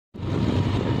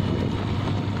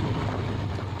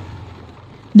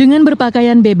Dengan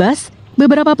berpakaian bebas,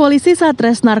 beberapa polisi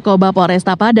Satres Narkoba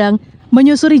Polresta Padang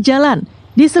menyusuri jalan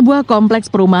di sebuah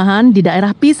kompleks perumahan di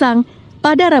daerah Pisang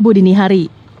pada Rabu dini hari.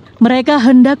 Mereka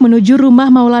hendak menuju rumah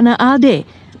Maulana Alde,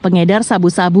 pengedar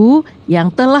sabu-sabu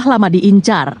yang telah lama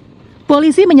diincar.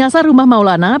 Polisi menyasar rumah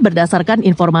Maulana berdasarkan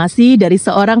informasi dari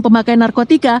seorang pemakai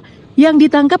narkotika yang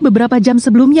ditangkap beberapa jam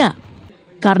sebelumnya.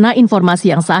 Karena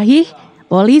informasi yang sahih,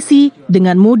 polisi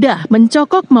dengan mudah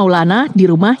mencokok Maulana di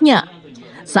rumahnya.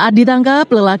 Saat ditangkap,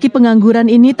 lelaki pengangguran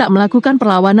ini tak melakukan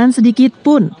perlawanan sedikit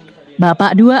pun.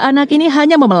 Bapak dua anak ini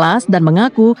hanya memelas dan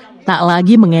mengaku tak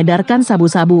lagi mengedarkan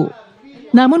sabu-sabu.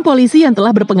 Namun polisi yang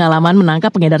telah berpengalaman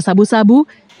menangkap pengedar sabu-sabu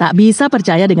tak bisa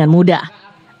percaya dengan mudah.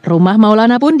 Rumah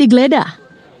Maulana pun digeledah.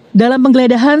 Dalam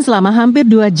penggeledahan selama hampir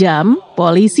 2 jam,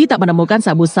 polisi tak menemukan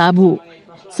sabu-sabu.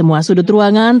 Semua sudut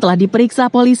ruangan telah diperiksa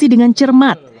polisi dengan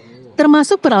cermat,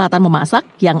 termasuk peralatan memasak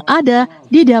yang ada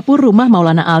di dapur rumah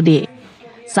Maulana Alde.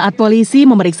 Saat polisi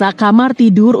memeriksa kamar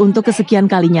tidur untuk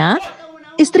kesekian kalinya,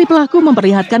 istri pelaku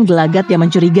memperlihatkan gelagat yang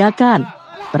mencurigakan.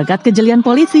 Berkat kejelian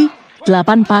polisi,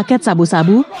 8 paket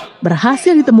sabu-sabu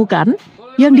berhasil ditemukan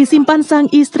yang disimpan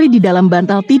sang istri di dalam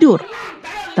bantal tidur.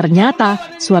 Ternyata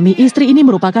suami istri ini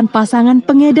merupakan pasangan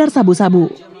pengedar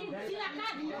sabu-sabu.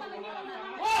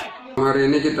 Hari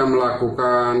ini kita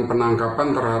melakukan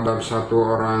penangkapan terhadap 1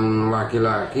 orang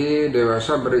laki-laki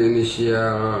dewasa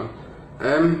berinisial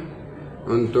M.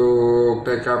 Untuk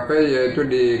TKP yaitu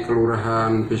di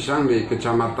Kelurahan Pisang di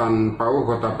Kecamatan Pau,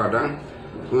 Kota Padang.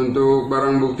 Untuk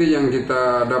barang bukti yang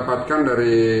kita dapatkan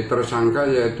dari tersangka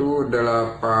yaitu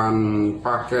 8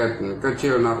 paket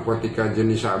kecil narkotika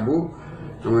jenis sabu,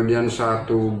 kemudian 1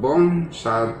 bom,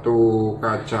 1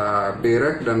 kaca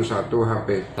pirek, dan 1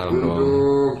 HP.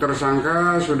 Untuk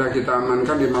tersangka sudah kita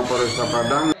amankan di Mapolresta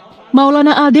Padang.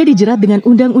 Maulana Alde dijerat dengan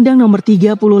Undang-Undang Nomor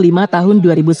 35 Tahun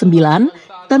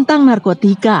 2009 tentang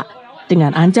narkotika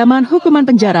dengan ancaman hukuman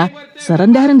penjara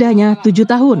serendah-rendahnya 7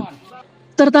 tahun.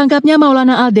 Tertangkapnya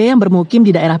Maulana Alde yang bermukim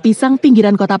di daerah Pisang,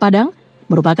 Pinggiran Kota Padang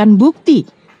merupakan bukti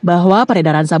bahwa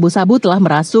peredaran sabu-sabu telah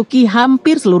merasuki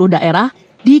hampir seluruh daerah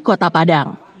di Kota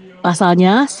Padang.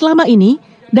 Pasalnya, selama ini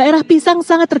daerah Pisang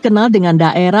sangat terkenal dengan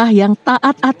daerah yang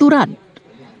taat aturan.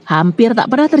 Hampir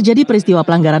tak pernah terjadi peristiwa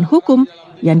pelanggaran hukum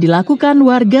yang dilakukan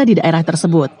warga di daerah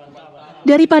tersebut.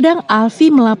 Dari Padang,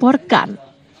 Alfi melaporkan.